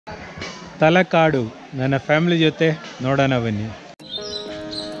ತಲಕಾಡು ನನ್ನ ಫ್ಯಾಮಿಲಿ ಜೊತೆ ನೋಡೋಣ ಬನ್ನಿ.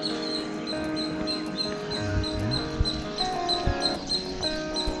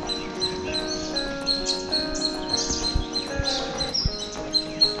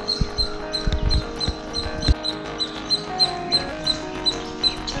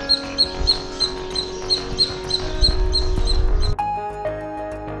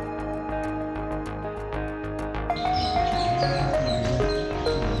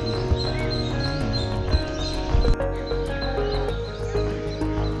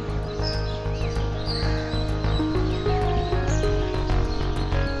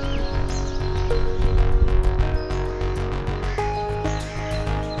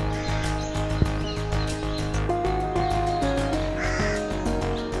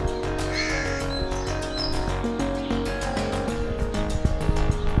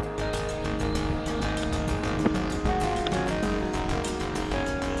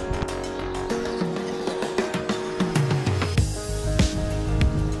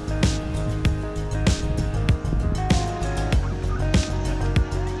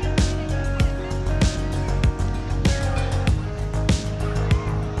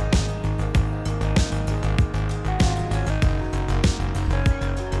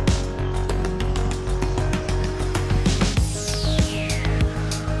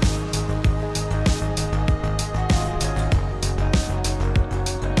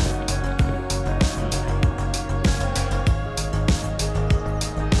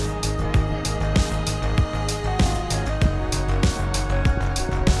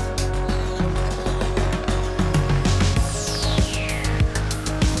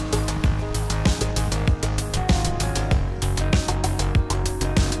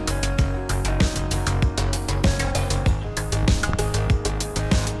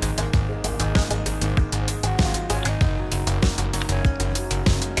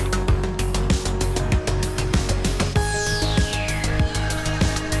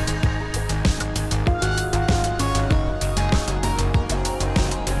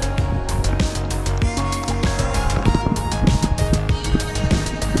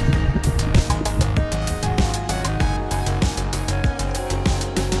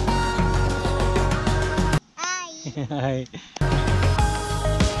 Hi.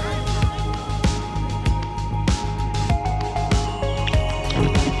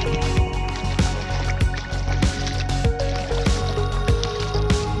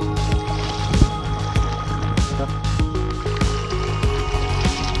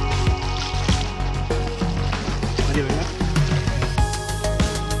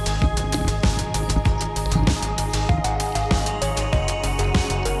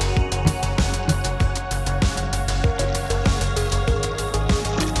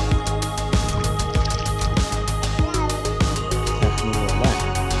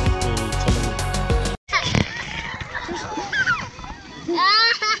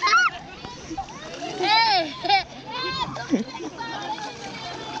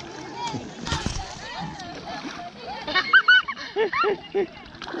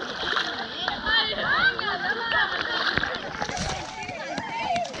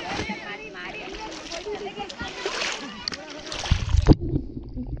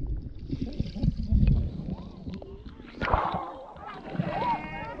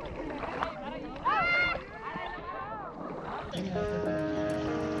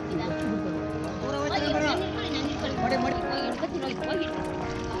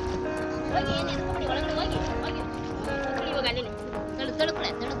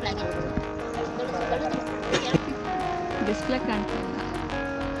 ಡಿಸ್ಪ್ಲೇ ಕಾಣ್ತಿಲ್ಲ.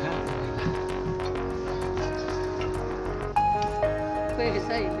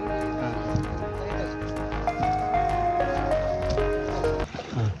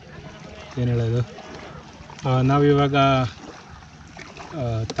 ಏನು ಹೇಳೋದು, ನಾವಿವಾಗ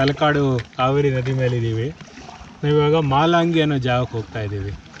ತಲಕಾಡು ಕಾವೇರಿ ನದಿ ಮೇಲಿದ್ದೀವಿ. ನಾವಿವಾಗ ಮಾಲಾಂಗಿ ಅನ್ನೋ ಜಾಗಕ್ಕೆ ಹೋಗ್ತಾ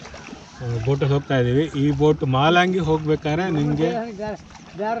ಇದ್ದೀವಿ, ಬೋಟಲ್ಲಿ ಹೋಗ್ತಾ ಇದ್ದೀವಿ. ಈ ಬೋಟ್ ಮಾಲಾಂಗಿ ಹೋಗ್ಬೇಕಾದ್ರೆ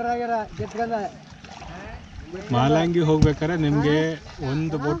ನಿಮಗೆ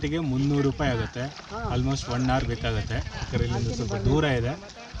ಒಂದು ಬೋಟಿಗೆ 300 ರೂಪಾಯಿ ಆಗುತ್ತೆ. ಆಲ್ಮೋಸ್ಟ್ 1 hour ಬೇಕಾಗುತ್ತೆ. ಯಾಕಂದರೆ ಇಲ್ಲಿಂದ ಸ್ವಲ್ಪ ದೂರ ಇದೆ.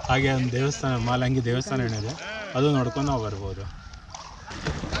 ಹಾಗೆ ಒಂದು ದೇವಸ್ಥಾನ, ಮಾಲಾಂಗಿ ದೇವಸ್ಥಾನ ಏನಿದೆ ಅದು ನೋಡ್ಕೊಂಡು ನಾವು ಬರ್ಬೋದು.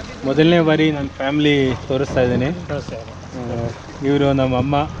 ಮೊದಲನೇ ಬಾರಿ ನನ್ನ ಫ್ಯಾಮ್ಲಿ ತೋರಿಸ್ತಾ ಇದ್ದೀನಿ. ಇವರು ನಮ್ಮ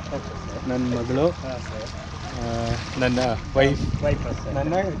ಅಮ್ಮ, ನನ್ನ ಮಗಳು, ನನ್ನ ವೈಫ್,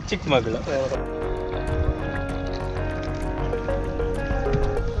 ನನ್ನ ಚಿಕ್ಕ ಮಗಳು.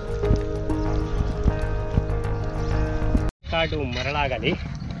 ಕಾಡು ಮರಳಾಗಲಿ,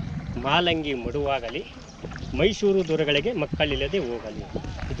 ಮಾಲಂಗಿ ಮಡುವಾಗಲಿ, ಮೈಸೂರು ದೊರೆಗಳಿಗೆ ಮಕ್ಕಳಿಲ್ಲದೆ ಹೋಗಲಿ.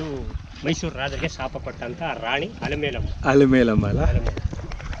 ಇದು ಮೈಸೂರು ರಾಜರಿಗೆ ಶಾಪ ಕೊಟ್ಟಂತ ರಾಣಿ ಅಲಮೇಲಮ್ಮ. ಅಲಮೇಲಮ್ಮ ಅಲ್ಲ?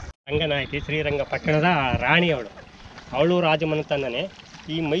 ರಂಗನಾಯಕಿ ಶ್ರೀರಂಗಪಟ್ಟಣದ ರಾಣಿ ಅವಳು ರಾಜಮನೆತನನೇ,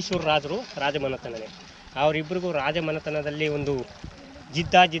 ಈ ಮೈಸೂರು ರಾಜರು ರಾಜಮನೆತನನೇ. ಅವರಿಬ್ಬರಿಗೂ ರಾಜಮನೆತನದಲ್ಲಿ ಒಂದು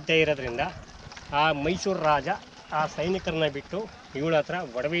ಜಿದ್ದ ಇರೋದ್ರಿಂದ ಆ ಮೈಸೂರು ರಾಜ ಆ ಸೈನಿಕರನ್ನ ಬಿಟ್ಟು ಇವಳ ಹತ್ರ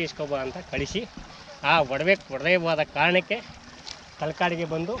ಒಡವೆ ಇಸ್ಕೊಬ ಅಂತ ಕಳಿಸಿ, ಆ ಒಡವೆವಾದ ಕಾರಣಕ್ಕೆ ತಲಕಾಡಿಗೆ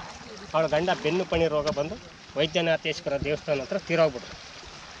ಬಂದು ಅವಳ ಗಂಡ ಬೆನ್ನು ಪಣಿ ರೋಗ ಬಂದು ವೈದ್ಯನಾಥೇಶ್ವರ ದೇವಸ್ಥಾನ ಹತ್ರ ತೀರೋಗ್ಬಿಟ್ರು.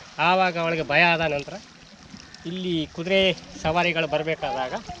 ಆವಾಗ ಅವಳಿಗೆ ಭಯ ಆದ ನಂತರ ಇಲ್ಲಿ ಕುದುರೆ ಸವಾರಿಗಳು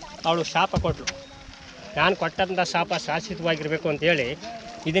ಬರಬೇಕಾದಾಗ ಅವಳು ಶಾಪ ಕೊಟ್ಟಳು. ನಾನು ಕೊಟ್ಟಂಥ ಶಾಪ ಶಾಶ್ವತವಾಗಿರಬೇಕು ಅಂತೇಳಿ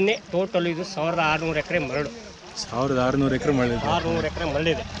ಇದನ್ನೇ ಟೋಟಲ್ ಇದು 1600 ಎಕರೆ ಮರಳು. 1600 ಎಕರೆ ಮರಳಿದೆ. 600 ಎಕರೆ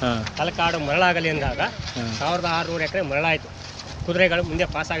ಮರಳಿದೆ. ತಲಕಾಡು ಮರಳಾಗಲಿ ಅಂದಾಗ 1600 ಎಕರೆ ಮರಳಾಯಿತು. ಕುದುರೆಗಳು ಮುಂದೆ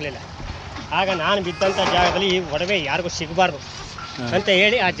ಪಾಸ್ ಆಗಲಿಲ್ಲ. ಆಗ ನಾನು ಬಿದ್ದಂಥ ಜಾಗದಲ್ಲಿ ಈ ಒಡವೆ ಯಾರಿಗೂ ಸಿಗಬಾರ್ದು ಅಂತ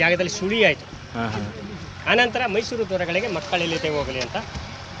ಹೇಳಿ ಆ ಜಾಗದಲ್ಲಿ ಸುಳಿ ಆಯಿತು. ಆನಂತರ ಮೈಸೂರು ದೊರೆಗಳಿಗೆ ಮಕ್ಕಳಿಲ್ಲದೆ ಹೋಗಲಿ ಅಂತ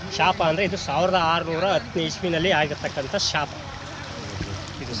ಶಾಪ, ಅಂದರೆ ಇದು 1610 ಇಸ್ವಿನಲ್ಲಿ ಆಗಿರ್ತಕ್ಕಂಥ ಶಾಪ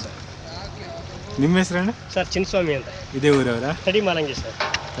ಇದು ಸರ್. ನಿಮ್ಮ ಹೆಸರಣ್ಣ? ಸರ್ ಚಿನ್ನಸ್ವಾಮಿ ಅಂತ. ಇದೇ ಊರವರ? ತಡಿಮಾಲಂಗಿ ಸರ್.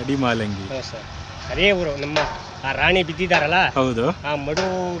 ತಡಿಮಾಲಂಗಿ. ಹೌದು ಸರ್, ಅದೇ ಊರು. ನಮ್ಮ ಆ ರಾಣಿ ಬಿದ್ದಿದ್ದಾರಲ್ಲ, ಹೌದು, ಆ ಮಡು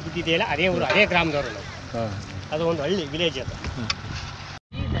ಬಿದ್ದಿದೆಯಲ್ಲ, ಅದೇ ಊರು, ಅದೇ ಗ್ರಾಮದವರು ನಾವು. ಅದು ಒಂದು ಹಳ್ಳಿ, ವಿಲೇಜ್ ಅದು.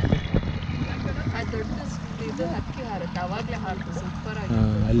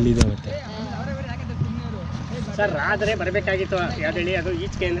 ಅಲ್ಲಿದೆ ಮತ್ತೆ ಸರ್. ರಾತ್ರಿ ಬರಬೇಕಾಗಿತ್ತು ಯಾವ್ದೇಳಿ, ಅದು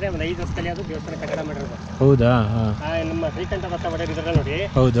ಈಚೆಗೆ ಅಂದರೆ ಒಂದು 5 ವರ್ಷದಲ್ಲಿ ಅದು ದೇವಸ್ಥಾನ ಕಟ್ಟಡ ಮಾಡಿರೋದು. ಹೌದಾ? ನಮ್ಮ ಶ್ರೀಕಂಠ ಭತ್ತ ಬಡೋರಿದ್ದಾರೆ ನೋಡಿ,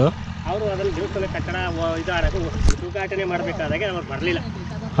 ಹೌದು, ಅವರು ಅದನ್ನು ದೇವಸ್ಥಾನ ಕಟ್ಟಡ ಇದು ಆಡೋದು ಉದ್ಘಾಟನೆ ಮಾಡಬೇಕಾದಾಗ ಅವ್ರು ಬರಲಿಲ್ಲ.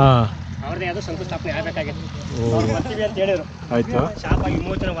 ಅವ್ರದ್ದೇ ಅದು ಶಂಕುಸ್ಥಾಪನೆ ಆಗಬೇಕಾಗಿತ್ತು. ಅವ್ರು ಬರ್ತೀವಿ ಅಂತ ಹೇಳಿದ್ರು. ಆಯ್ತು, ಶಾಪ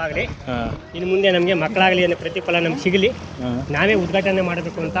ವಿಮೋಚನವಾಗಲಿ, ಇನ್ನು ಮುಂದೆ ನಮಗೆ ಮಕ್ಕಳಾಗಲಿ ಅನ್ನೋ ಪ್ರತಿಫಲ ನಮ್ಗೆ ಸಿಗಲಿ, ನಾವೇ ಉದ್ಘಾಟನೆ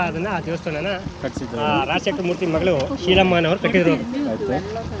ಮಾಡಬೇಕು ಅಂತ ಅದನ್ನು ಆ ದೇವಸ್ಥಾನ ರಾಜಶೇಖರ ಮೂರ್ತಿ ಮಗಳು ಶೀಲಮ್ಮನವರು ಕಟ್ಟಿದ್ರು.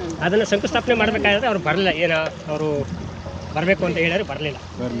 ಅದನ್ನು ಶಂಕುಸ್ಥಾಪನೆ ಮಾಡಬೇಕಾದ್ರೆ ಅವ್ರು ಬರಲಿಲ್ಲ. ಏನೋ ಅವರು ಬರಬೇಕು ಅಂತ ಹೇಳಿದ್ರೆ ಬರಲಿಲ್ಲ.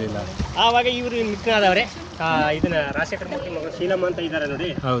 ಆವಾಗ ಇವರು ಮಿಕ್ಕನಾದವರೇ ಇದನ್ನ ರಾಜಶೇಖರ ಮೂರ್ತಿ ಮಗಳು ಶೀಲಮ್ಮ ಅಂತ ಇದ್ದಾರೆ ನೋಡಿ,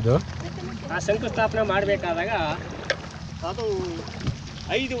 ಹೌದು, ಆ ಶಂಕುಸ್ಥಾಪನೆ ಮಾಡಬೇಕಾದಾಗ ಅದು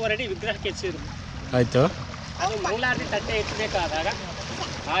 5 ಅಡಿ ವಿಗ್ರಹಕ್ಕೆ ಎತ್ತಿಸಿದ್ರು. ಆಯಿತು, ಅದು ಮಂಗಳಾರತಿ ತಟ್ಟೆ ಎತ್ತಬೇಕಾದಾಗ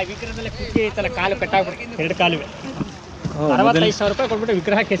ಆ ವಿಗ್ರಹದಲ್ಲಿ ಕುತ್ತಿಗೆ ಇತ್ತಲ್ಲ, ಕಾಲು ಕಟ್ಟಾಗ್ಬಿಟ್ಟು 2 ಕಾಲುವೆ 65,000 ರೂಪಾಯಿ ಕೊಟ್ಬಿಟ್ಟು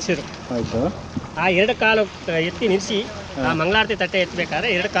ವಿಗ್ರಹಕ್ಕೆ ಎತ್ತಿಸಿದ್ರು. ಆಯಿತು, ಆ 2 ಕಾಲು ಎತ್ತಿ ನಿಲ್ಲಿಸಿ ಆ ಮಂಗಳಾರತಿ ತಟ್ಟೆ ಎತ್ತಬೇಕಾದ್ರೆ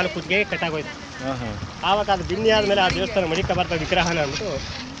 2 ಕಾಲು ಕುತ್ತಿಗೆ ಕಟ್ಟಾಗೋಯ್ತು. ಆವಾಗ ಅದು ಬಿನ್ನಿ ಆದಮೇಲೆ ಆ ದೇವಸ್ಥಾನ ಮಡಿಕಬಾರ್ದ ವಿಗ್ರಹನ ಅಂದ್ಬಿಟ್ಟು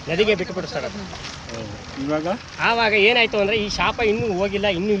ನದಿಗೆ ಬಿಟ್ಟುಬಿಟ್ಟು ಸರ್. ಆವಾಗ ಏನಾಯಿತು ಅಂದರೆ ಈ ಶಾಪ ಇನ್ನೂ ಹೋಗಿಲ್ಲ,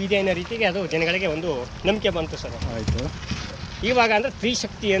 ಇನ್ನೂ ಇದೆ ಅನ್ನೋ ರೀತಿಗೆ ಅದು ಜನಗಳಿಗೆ ಒಂದು ನಂಬಿಕೆ ಬಂತು ಸರ್. ಆಯಿತು, ಇವಾಗ ಅಂದರೆ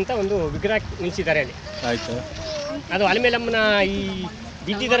ತ್ರಿಶಕ್ತಿ ಅಂತ ಒಂದು ವಿಗ್ರಹ ನಿಲ್ಲಿಸಿದ್ದಾರೆ ಅಲ್ಲಿ. ಆಯಿತು, ಅದು ಅಲಮೇಲಮ್ಮನ ಈ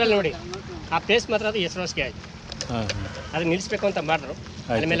ಬಿದ್ದಿದ್ದಾರಲ್ಲ ನೋಡಿ, ಆ ಪ್ಲೇಸ್ ಮಾತ್ರ ಅದು ಹೆಸರುವಾಸಿಗೆ ಆಯಿತು. ಅದು ನಿಲ್ಲಿಸ್ಬೇಕು ಅಂತ ಮಾಡಿದ್ರು.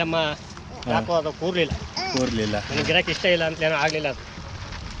 ಅಲಮೇಲಮ್ಮ ಯಾಕೋ ಅದು ಕೂರಲಿಲ್ಲ. ನನಗೆ ಗಿರಕ್ಕೆ ಇಷ್ಟ ಇಲ್ಲ ಅಂತ ಏನೋ ಆಗಲಿಲ್ಲ. ಅದು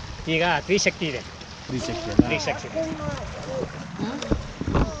ಈಗ ತ್ರಿಶಕ್ತಿ ಇದೆ. ತ್ರಿಶಕ್ತಿ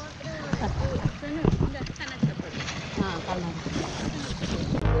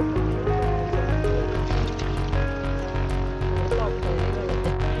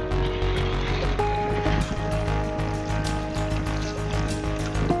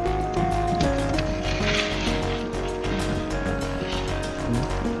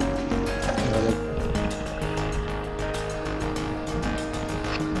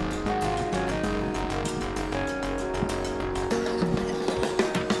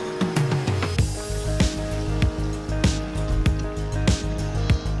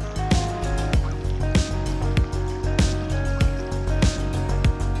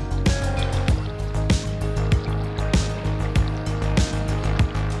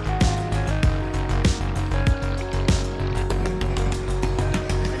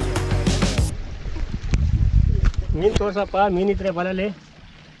ಮೀನು ತೋರ್ಸಪ್ಪ. ಮೀನಿದ್ರೆ ಬಲಲ್ಲಿ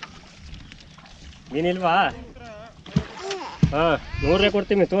ಮೀನಿಲ್ವಾ? ಹಾಂ, 100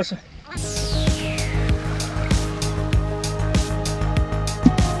 ಕೊಡ್ತೀನಿ, ತೋರ್ಸು.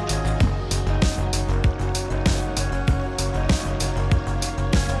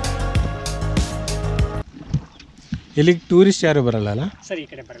 ಇಲ್ಲಿಗೆ ಟೂರಿಸ್ಟ್ ಯಾರು ಬರಲ್ಲ ಸರ್? ಈ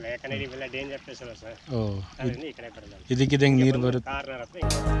ಕಡೆ ಬರಲ್ಲ, ಯಾಕಂದರೆ ಇವೆಲ್ಲ ಡೇಂಜರ್ ಪ್ಲೇಸ್ ಅಲ್ಲ ಸರ್. ಅದರಿಂದ ಈ ಕಡೆ ಬರಲ್ಲ. ಇದಕ್ಕಿದ್ದ ನೀರು ಬರುತ್ತೆ. ಕಾರ್ನರ್ ಹತ್ರ